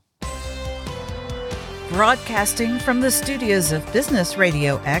Broadcasting from the studios of Business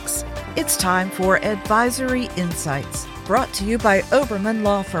RadioX, it's time for Advisory Insights, brought to you by Oberman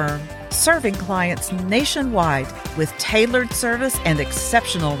Law Firm, serving clients nationwide with tailored service and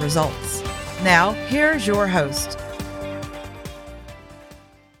exceptional results. Now, here's your host.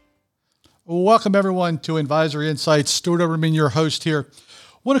 Welcome, everyone, to Advisory Insights. Stuart Oberman, your host here.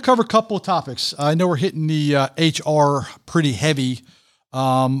 I want to cover a couple of topics. I know we're hitting the HR pretty heavy,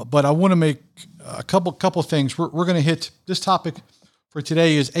 but I want to make a couple of things. We're going to hit this topic for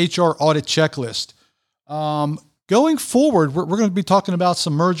today is HR Audit Checklist. Going forward, we're going to be talking about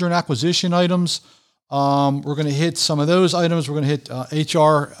some merger and acquisition items. We're going to hit some of those items. We're going to hit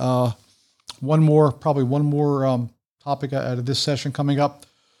HR, one more topic out of this session coming up.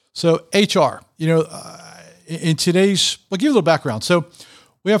 So HR, in today's, I'll give you a little background. So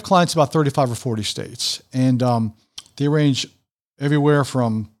we have clients in about 35 or 40 states, and they range everywhere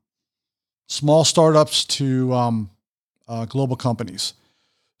from small startups to global companies.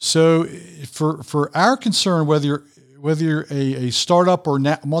 So for our concern, whether you're a startup or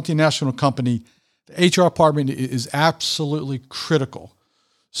multinational company, the HR department is absolutely critical.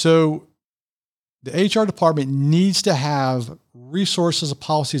 So the HR department needs to have resources and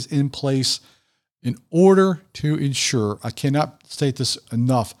policies in place in order to ensure, I cannot state this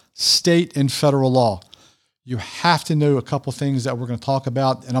enough, state and federal law. You have to know a couple things that we're going to talk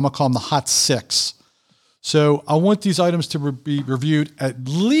about, and I'm going to call them the hot six. So I want these items to be reviewed at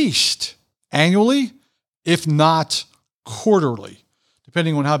least annually, if not quarterly,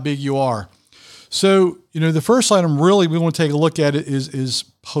 depending on how big you are. So, the first item really we want to take a look at it is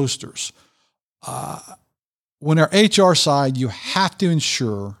posters. When our HR side, you have to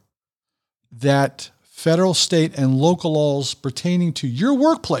ensure that federal, state, and local laws pertaining to your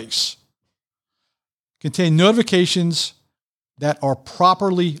workplace contain notifications that are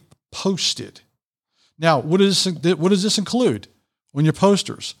properly posted. Now, what does this include on your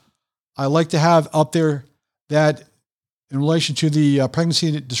posters? I like to have up there that in relation to the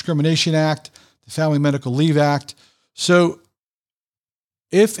Pregnancy Discrimination Act, the Family Medical Leave Act. So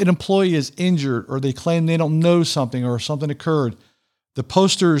if an employee is injured or they claim they don't know something or something occurred, the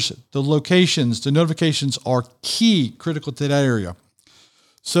posters, the locations, the notifications are critical to that area.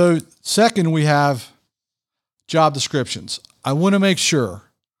 So second, we have job descriptions. I want to make sure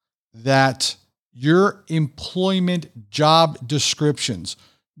that your employment job descriptions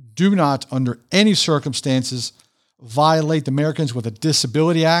do not, under any circumstances, violate the Americans with a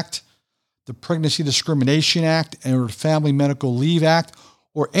Disability Act, the Pregnancy Discrimination Act, or the Family Medical Leave Act,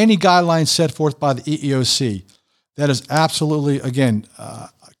 or any guidelines set forth by the EEOC. That is absolutely, again,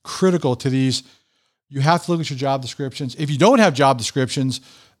 critical to these. You have to look at your job descriptions. If you don't have job descriptions,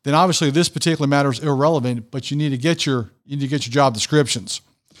 then obviously this particular matter is irrelevant, but you need to get your job descriptions.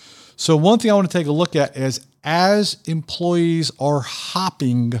 So one thing I want to take a look at is as employees are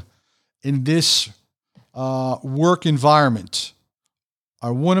hopping in this work environment,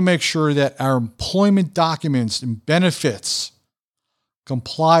 I want to make sure that our employment documents and benefits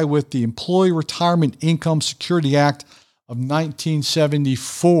comply with the Employee Retirement Income Security Act of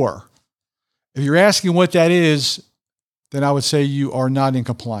 1974. If you're asking what that is, then I would say you are not in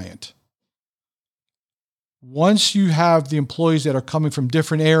compliant. Once you have the employees that are coming from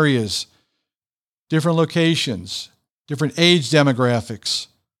different areas, different locations, different age demographics,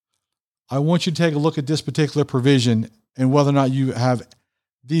 I want you to take a look at this particular provision and whether or not you have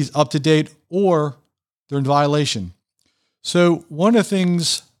these up to date or they're in violation. So one of the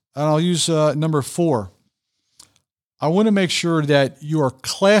things, and I'll use number 4, I want to make sure that you are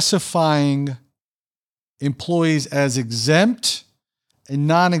classifying employees as exempt and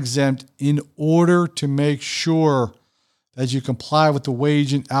non-exempt in order to make sure that you comply with the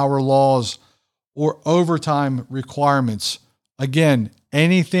wage and hour laws or overtime requirements. Again,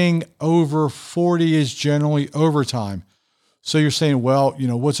 anything over 40 is generally overtime. So you're saying, well,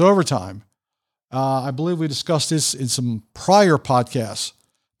 what's overtime? I believe we discussed this in some prior podcasts.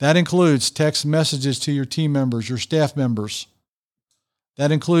 That includes text messages to your team members, your staff members.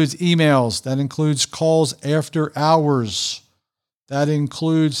 That includes emails. That includes calls after hours. That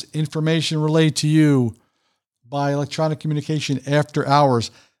includes information relayed to you by electronic communication after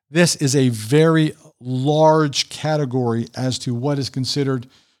hours. This is a very large category as to what is considered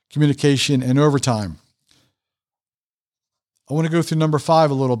communication and overtime. I want to go through number 5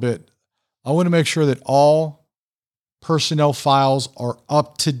 a little bit. I want to make sure that all personnel files are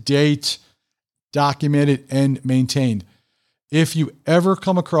up to date, documented, and maintained. If you ever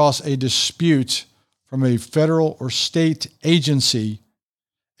come across a dispute from a federal or state agency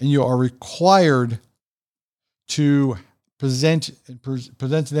and you are required to present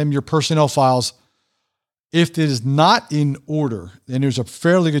to them your personnel files, If it is not in order, then there's a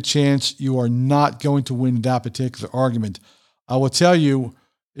fairly good chance you are not going to win that particular argument. I will tell you,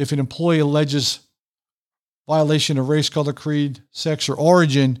 if an employee alleges violation of race, color, creed, sex, or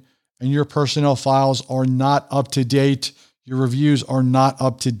origin, and your personnel files are not up to date, your reviews are not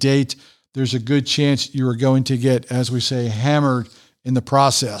up to date, there's a good chance you are going to get, as we say, hammered in the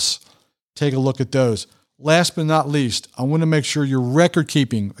process. Take a look at those. Last but not least, I want to make sure your record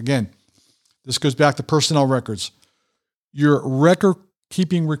keeping, again, this goes back to personnel records, your record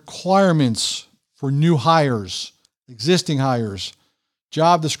keeping requirements for new hires, existing hires,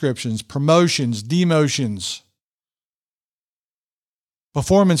 job descriptions, promotions, demotions,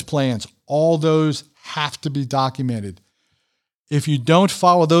 performance plans, all those have to be documented. If you don't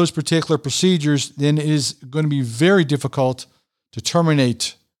follow those particular procedures, then it is going to be very difficult to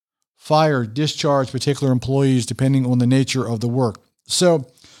terminate, fire, discharge particular employees depending on the nature of the work. So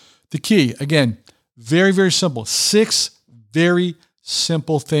the key, again, very, very simple. 6 very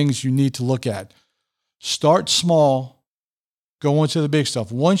simple things you need to look at. Start small, go into the big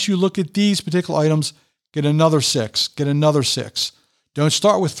stuff. Once you look at these particular items, get another 6, get another 6. Don't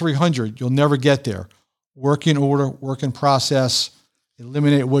start with 300. You'll never get there. Work in order, work in process,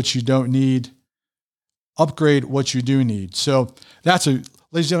 eliminate what you don't need, upgrade what you do need. So ladies and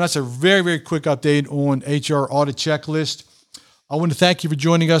gentlemen, that's a very, very quick update on HR Audit Checklist. I want to thank you for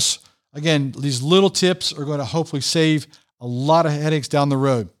joining us. Again, these little tips are going to hopefully save a lot of headaches down the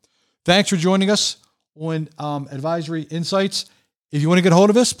road. Thanks for joining us on Advisory Insights. If you want to get a hold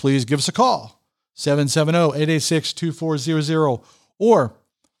of us, please give us a call, 770-886-2400, or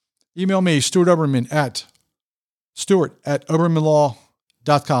email me, Stuart Oberman, at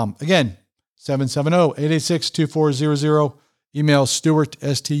Stuart@obermanlaw.com. Again, 770-886-2400. Email Stuart,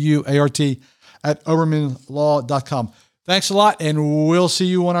 Stuart, @obermanlaw.com. Thanks a lot, and we'll see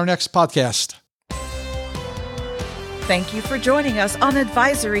you on our next podcast. Thank you for joining us on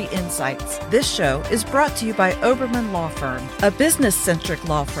Advisory Insights. This show is brought to you by Oberman Law Firm, a business-centric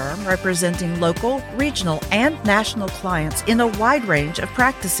law firm representing local, regional, and national clients in a wide range of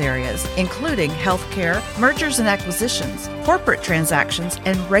practice areas, including healthcare, mergers and acquisitions, corporate transactions,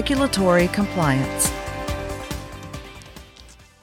 and regulatory compliance.